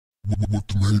What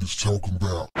the haters talking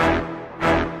about?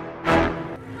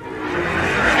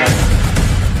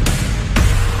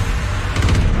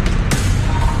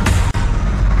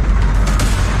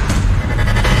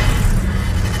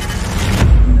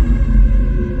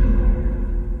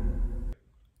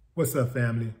 What's up,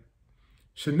 family?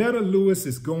 Shanetta Lewis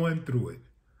is going through it.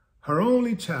 Her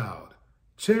only child,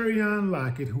 Cherion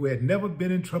Lockett, who had never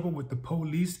been in trouble with the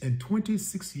police in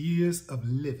 26 years of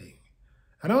living,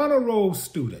 an honor roll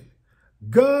student,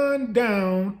 gunned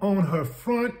down on her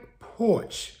front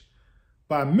porch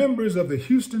by members of the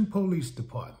Houston Police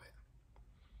Department.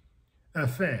 Now,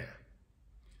 fam,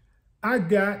 I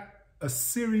got a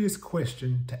serious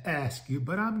question to ask you,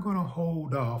 but I'm going to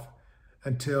hold off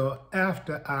until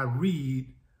after I read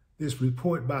this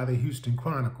report by the Houston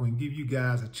Chronicle and give you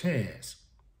guys a chance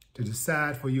to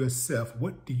decide for yourself,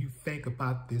 what do you think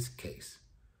about this case?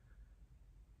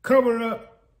 Cover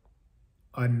up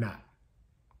or not?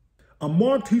 A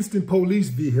marked Houston police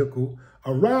vehicle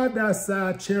arrived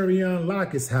outside Cherion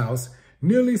Lockett's house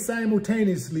nearly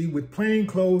simultaneously with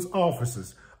plainclothes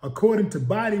officers, according to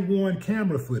body-worn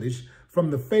camera footage from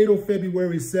the fatal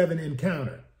February 7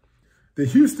 encounter. The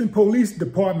Houston Police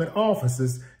Department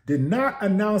officers did not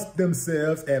announce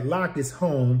themselves at Lockett's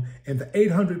home in the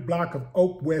 800 block of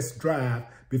Oak West Drive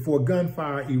before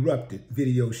gunfire erupted,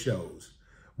 video shows.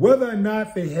 Whether or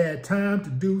not they had time to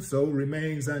do so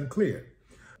remains unclear.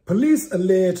 Police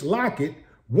allege Lockett,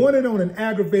 wanted on an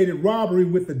aggravated robbery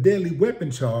with a deadly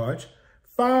weapon charge,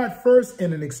 fired first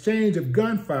in an exchange of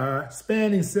gunfire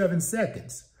spanning 7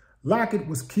 seconds. Lockett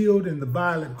was killed in the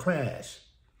violent clash.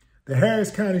 The Harris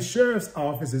County Sheriff's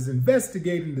Office is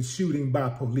investigating the shooting by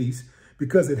police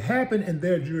because it happened in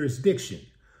their jurisdiction.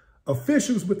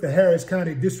 Officials with the Harris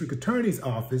County District Attorney's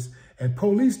Office and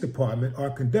Police Department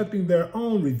are conducting their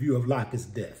own review of Lockett's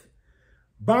death.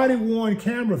 Body-worn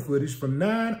camera footage from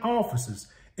 9 officers,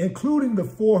 including the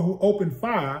 4 who opened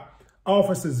fire,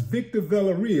 Officers Victor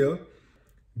Villarreal,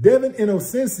 Devin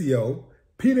Inocencio,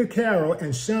 Peter Carroll,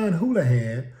 and Sean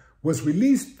Houlihan, was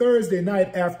released Thursday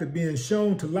night after being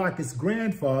shown to Lockett's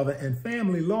grandfather and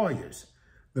family lawyers.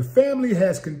 The family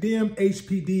has condemned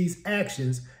HPD's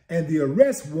actions and the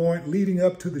arrest warrant leading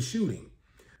up to the shooting.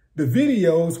 The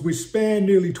videos, which span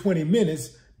nearly 20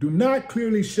 minutes, do not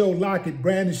clearly show Lockett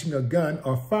brandishing a gun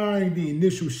or firing the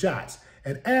initial shots,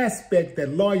 an aspect that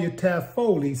lawyer Taft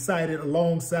Foley cited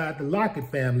alongside the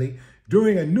Lockett family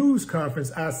during a news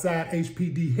conference outside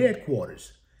HPD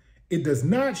headquarters. It does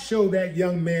not show that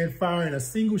young man firing a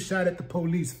single shot at the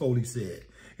police, Foley said.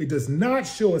 It does not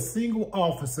show a single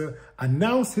officer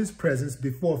announce his presence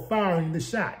before firing the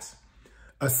shots.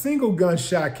 A single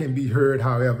gunshot can be heard,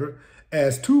 however,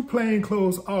 as 2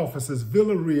 plainclothes officers,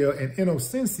 Villarreal and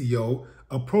Inocencio,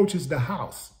 approaches the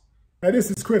house. Now, this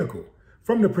is critical.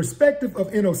 From the perspective of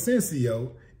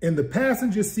Inocencio, in the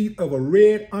passenger seat of a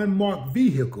red unmarked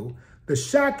vehicle, the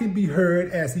shot can be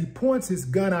heard as he points his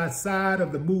gun outside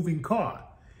of the moving car.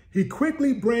 He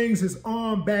quickly brings his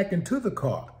arm back into the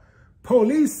car.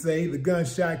 Police say the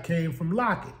gunshot came from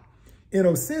Lockett.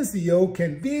 Inocencio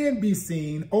can then be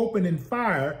seen opening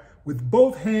fire with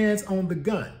both hands on the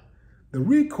gun. The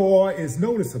recoil is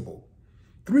noticeable.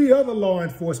 3 other law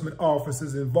enforcement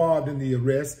officers involved in the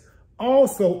arrest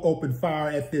also opened fire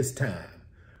at this time.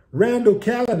 Randall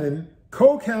Callanan,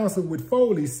 co-counsel with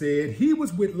Foley, said he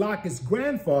was with Lockett's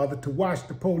grandfather to watch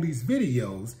the police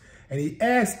videos, and he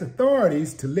asked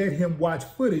authorities to let him watch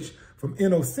footage from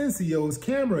Inocencio's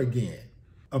camera again.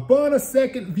 Upon a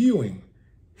second viewing,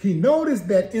 he noticed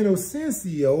that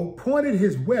Inocencio pointed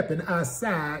his weapon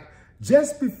outside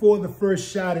just before the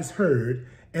first shot is heard,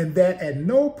 and that at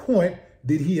no point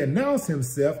did he announce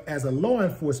himself as a law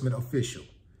enforcement official.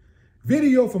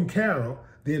 Video from Carroll,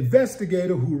 the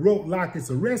investigator who wrote Lockett's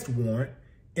arrest warrant,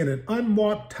 in an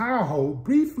unmarked Tahoe,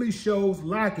 briefly shows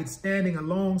Lockett standing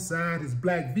alongside his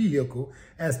black vehicle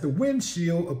as the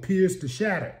windshield appears to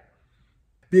shatter.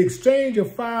 The exchange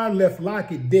of fire left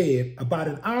Lockett dead about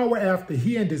an hour after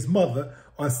he and his mother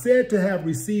are said to have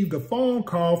received a phone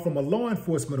call from a law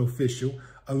enforcement official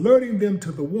alerting them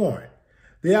to the warrant.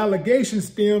 The allegations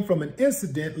stem from an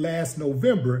incident last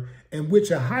November in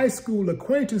which a high school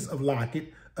acquaintance of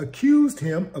Lockett accused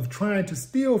him of trying to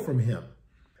steal from him.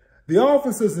 The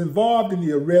officers involved in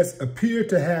the arrest appear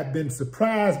to have been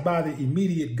surprised by the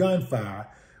immediate gunfire,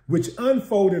 which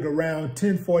unfolded around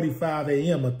 10:45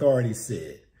 a.m., authorities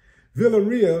said.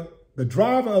 Villarreal, the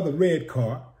driver of the red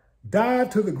car,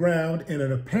 dived to the ground in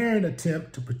an apparent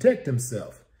attempt to protect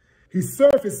himself. He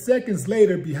surfaced seconds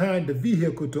later behind the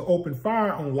vehicle to open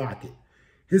fire on Lockett.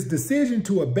 His decision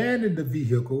to abandon the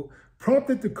vehicle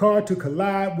prompted the car to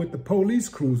collide with the police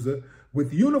cruiser,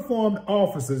 with uniformed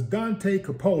officers Dante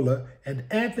Coppola and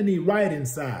Anthony Wright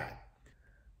inside.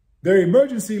 Their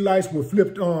emergency lights were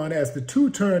flipped on as the two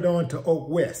turned on to Oak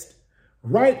West.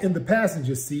 Wright in the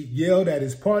passenger seat yelled at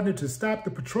his partner to stop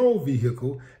the patrol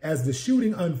vehicle as the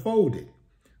shooting unfolded.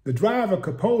 The driver,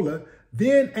 Coppola,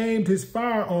 then aimed his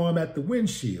firearm at the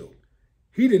windshield.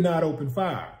 He did not open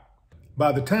fire.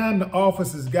 By the time the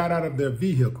officers got out of their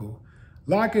vehicle,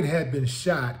 Lockett had been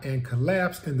shot and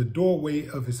collapsed in the doorway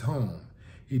of his home.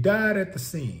 He died at the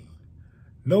scene.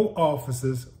 No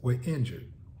officers were injured.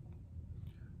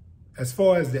 As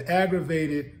far as the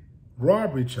aggravated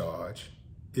robbery charge,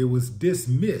 it was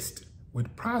dismissed,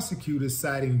 with prosecutors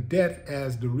citing death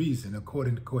as the reason,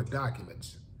 according to court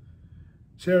documents.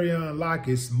 Cherion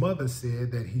Lockett's mother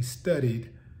said that he studied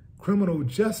criminal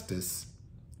justice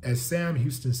at Sam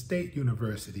Houston State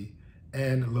University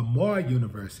and Lamar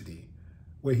University,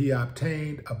 where he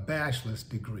obtained a bachelor's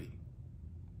degree.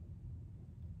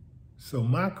 So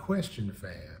my question,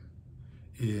 fam,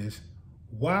 is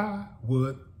why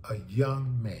would a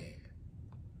young man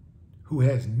who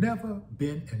has never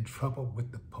been in trouble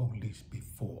with the police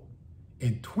before,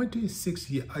 in 26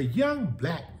 years, a young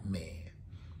black man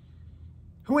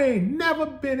who ain't never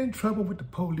been in trouble with the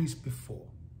police before,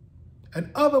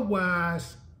 an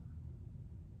otherwise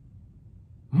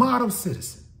model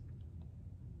citizen,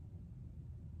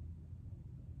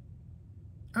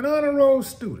 an honor roll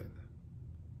student,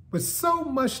 with so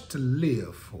much to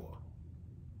live for,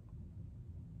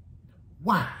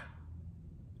 why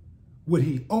would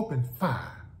he open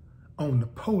fire on the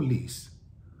police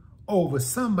over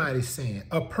somebody saying,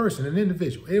 a person, an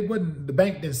individual? It wasn't, the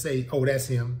bank didn't say, oh, that's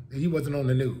him. He wasn't on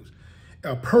the news.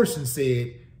 A person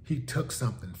said he took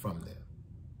something from them.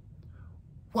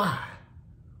 Why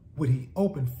would he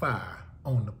open fire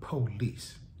on the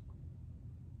police?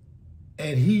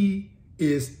 And he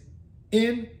is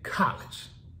in college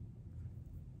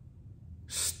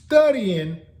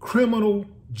studying criminal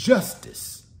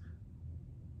justice.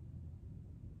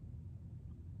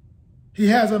 He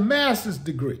has a master's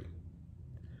degree.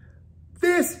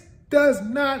 This does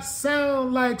not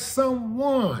sound like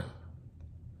someone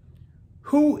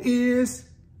who is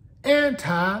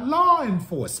anti-law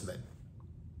enforcement.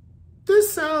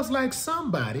 This sounds like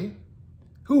somebody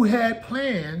who had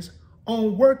plans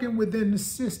on working within the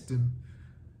system,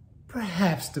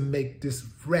 perhaps to make this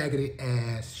raggedy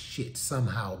ass shit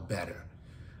somehow better.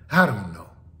 I don't know.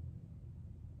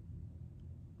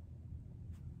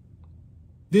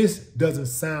 This doesn't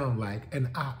sound like an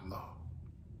outlaw.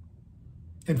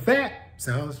 In fact,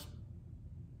 sounds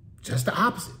just the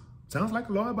opposite. Sounds like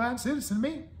a law-abiding citizen to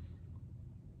me.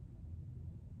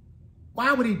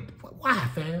 Why,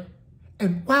 fam?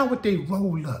 And why would they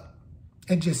roll up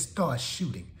and just start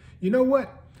shooting? You know what?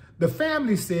 The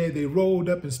family said they rolled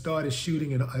up and started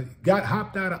shooting and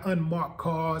hopped out of unmarked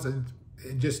cars and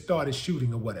just started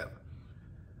shooting or whatever.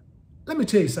 Let me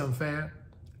tell you something, fam.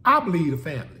 I believe the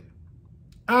family.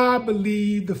 I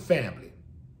believe the family.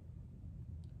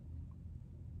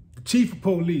 The chief of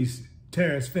police,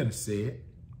 Terrence Finner, said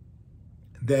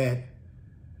that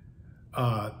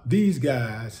these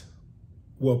guys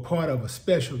were part of a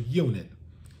special unit,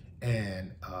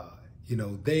 and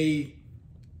they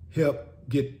helped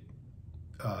get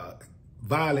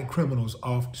violent criminals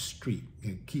off the street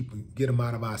and get them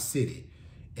out of our city,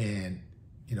 and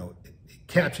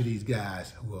capture these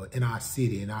guys who are in our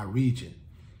city, in our region.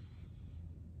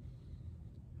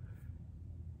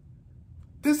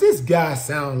 Does this guy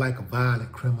sound like a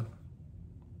violent criminal?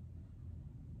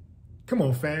 Come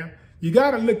on, fam. You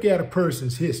got to look at a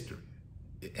person's history.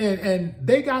 And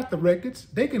they got the records.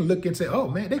 They can look and say, oh,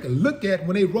 man, they can look at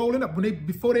when they rolling up,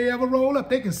 before they ever roll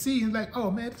up, they can see and like, oh,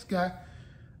 man, this guy,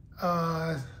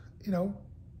 I mean,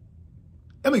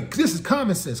 this is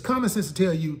common sense. Common sense to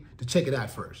tell you to check it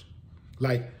out first.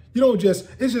 Like,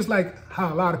 it's just like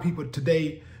how a lot of people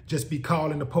today just be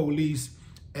calling the police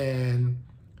and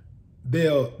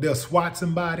they'll SWAT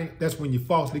somebody. That's when you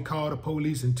falsely call the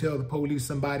police and tell the police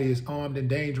somebody is armed and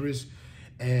dangerous,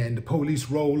 and the police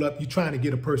roll up. You're trying to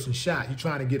get a person shot. You're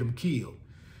trying to get them killed.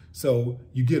 So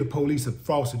you give the police a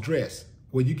false address.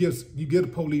 Well, you give the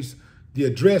police the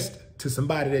address to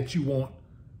somebody that you want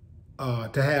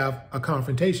to have a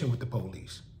confrontation with the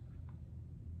police.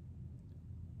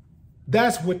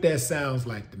 That's what that sounds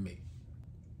like to me.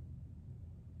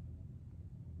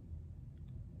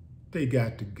 They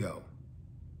got to go.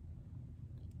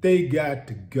 They got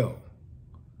to go.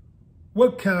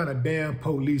 What kind of damn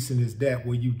policing is that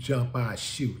where you jump out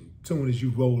shooting as soon as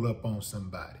you roll up on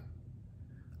somebody?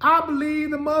 I believe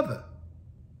the mother.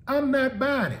 I'm not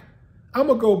buying it. I'm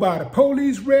going to go by the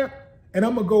police rep, and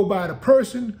I'm going to go by the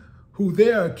person who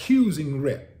they're accusing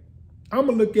rep. I'm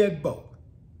going to look at both.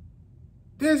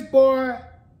 This boy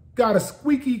got a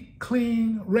squeaky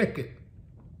clean record.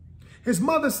 His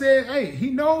mother said, hey, he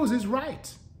knows his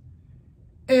rights.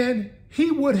 And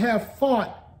he would have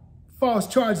fought false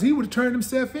charges. He would have turned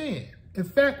himself in. In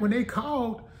fact, when they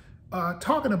called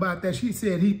talking about that, she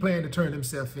said he planned to turn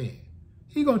himself in.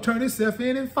 He going to turn himself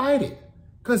in and fight it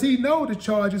because he know the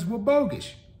charges were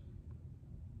bogus.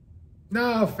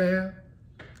 Nah, fam,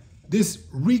 this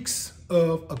reeks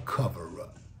of a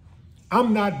cover-up.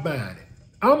 I'm not buying it.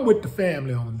 I'm with the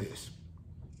family on this.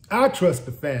 I trust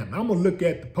the family. I'm going to look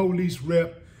at the police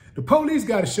rep. The police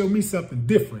got to show me something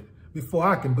different before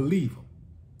I can believe them.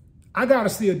 I got to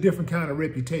see a different kind of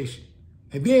reputation.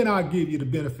 And then I'll give you the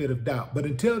benefit of doubt. But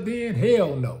until then,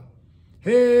 hell no.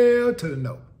 Hell to the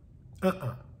no.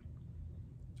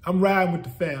 I'm riding with the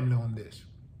family on this.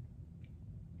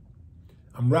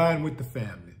 I'm riding with the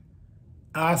family.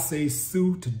 I say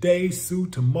sue today, sue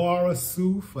tomorrow,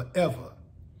 sue forever.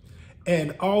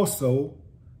 And also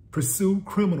pursue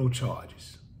criminal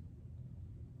charges.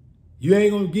 You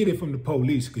ain't gonna get it from the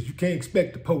police because you can't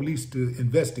expect the police to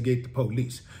investigate the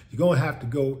police. You're gonna have to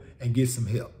go and get some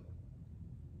help.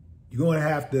 You're gonna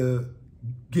have to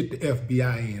get the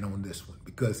FBI in on this one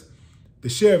because the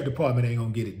sheriff department ain't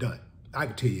gonna get it done. I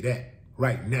can tell you that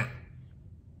right now.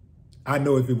 I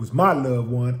know if it was my loved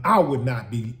one, I would not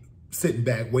be sitting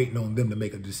back waiting on them to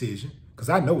make a decision because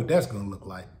I know what that's gonna look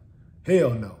like. Hell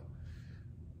no.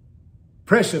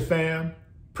 Pressure, fam.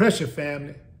 Pressure,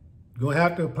 family. You're going to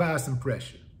have to apply some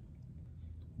pressure.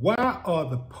 Why are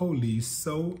the police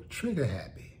so trigger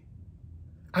happy?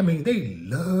 I mean, they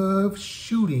love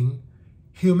shooting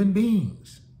human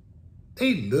beings.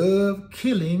 They love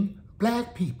killing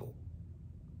black people.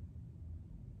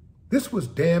 This was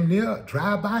damn near a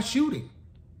drive-by shooting.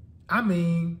 I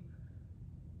mean,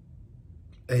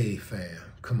 hey,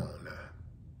 fam, come on now.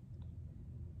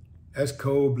 That's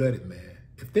cold-blooded, man.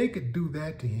 If they could do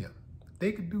that to him, if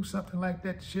they could do something like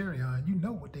that to Sherion, you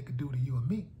know what they could do to you and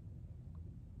me.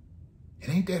 It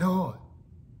ain't that hard.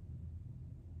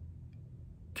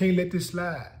 Can't let this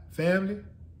slide. Family,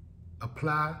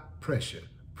 apply pressure.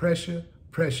 Pressure,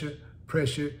 pressure,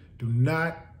 pressure. Do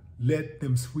not let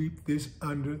them sweep this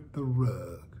under the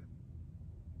rug.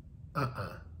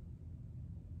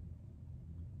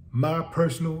 My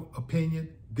personal opinion,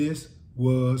 this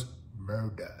was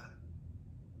murder.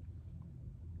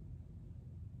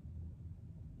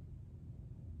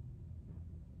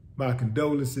 My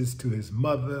condolences to his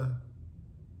mother,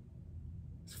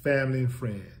 his family and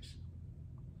friends.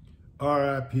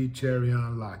 R.I.P.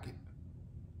 Cherion Lockett.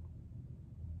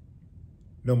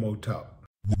 No more talk.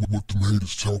 What the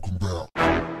haters talking about?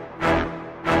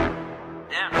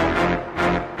 Yeah.